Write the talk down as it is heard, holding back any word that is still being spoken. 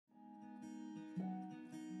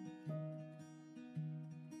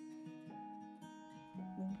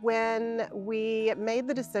When we made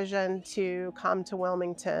the decision to come to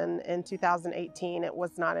Wilmington in 2018, it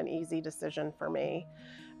was not an easy decision for me.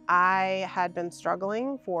 I had been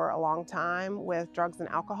struggling for a long time with drugs and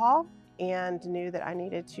alcohol and knew that I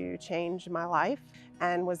needed to change my life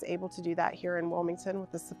and was able to do that here in Wilmington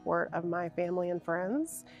with the support of my family and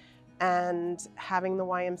friends. And having the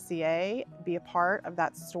YMCA be a part of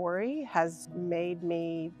that story has made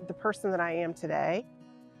me the person that I am today.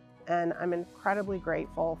 And I'm incredibly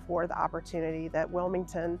grateful for the opportunity that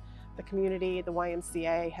Wilmington, the community, the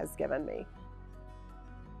YMCA has given me.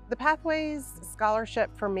 The Pathways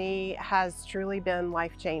Scholarship for me has truly been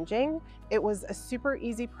life-changing. It was a super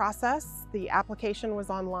easy process. The application was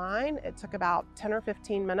online. It took about 10 or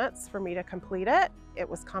 15 minutes for me to complete it. It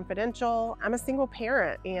was confidential. I'm a single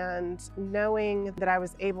parent, and knowing that I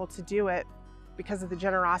was able to do it because of the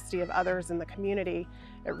generosity of others in the community,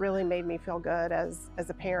 it really made me feel good as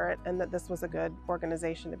a parent, and that this was a good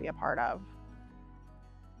organization to be a part of.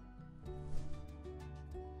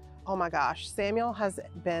 Oh my gosh, Samuel has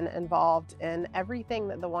been involved in everything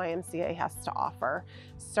that the YMCA has to offer.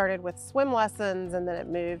 Started with swim lessons, and then it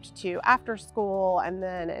moved to after school, and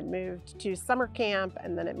then it moved to summer camp,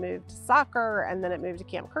 and then it moved to soccer, and then it moved to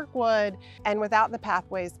Camp Kirkwood. And without the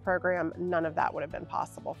Pathways program, none of that would have been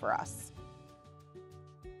possible for us.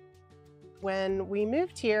 When we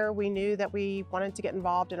moved here, we knew that we wanted to get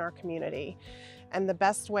involved in our community. And the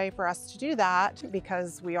best way for us to do that,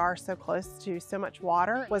 because we are so close to so much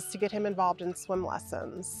water, was to get him involved in swim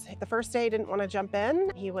lessons. The first day he didn't want to jump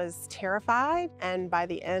in. He was terrified. And by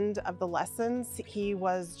the end of the lessons, he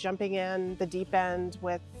was jumping in the deep end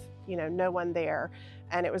with, no one there.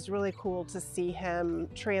 And it was really cool to see him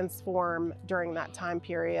transform during that time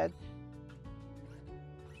period.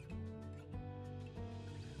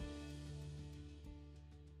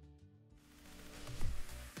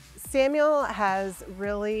 Samuel has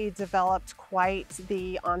really developed quite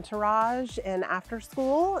the entourage in after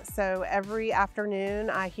school. So every afternoon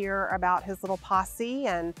I hear about his little posse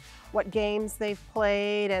and what games they've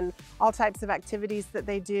played and all types of activities that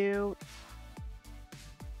they do.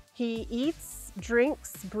 He eats,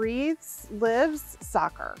 drinks, breathes, lives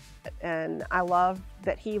soccer. And I love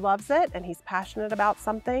that he loves it and he's passionate about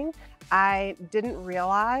something. I didn't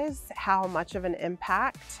realize how much of an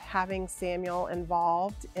impact having Samuel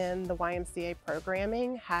involved in the YMCA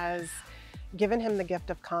programming has given him the gift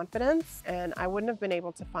of confidence, and I wouldn't have been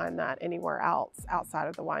able to find that anywhere else outside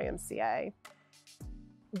of the YMCA.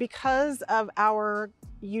 Because of our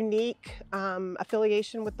unique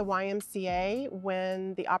affiliation with the YMCA,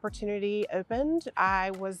 when the opportunity opened,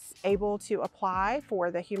 I was able to apply for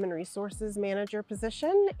the Human Resources Manager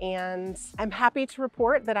position, and I'm happy to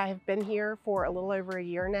report that I have been here for a little over a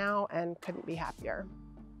year now and couldn't be happier.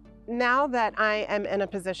 Now that I am in a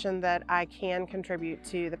position that I can contribute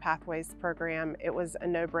to the Pathways program, it was a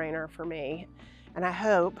no-brainer for me. And I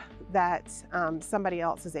hope that somebody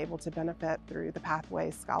else is able to benefit through the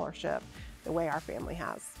Pathways Scholarship the way our family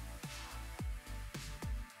has.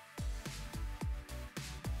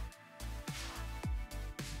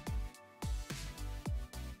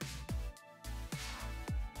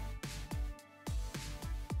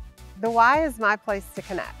 The Y is my place to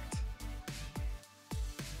connect.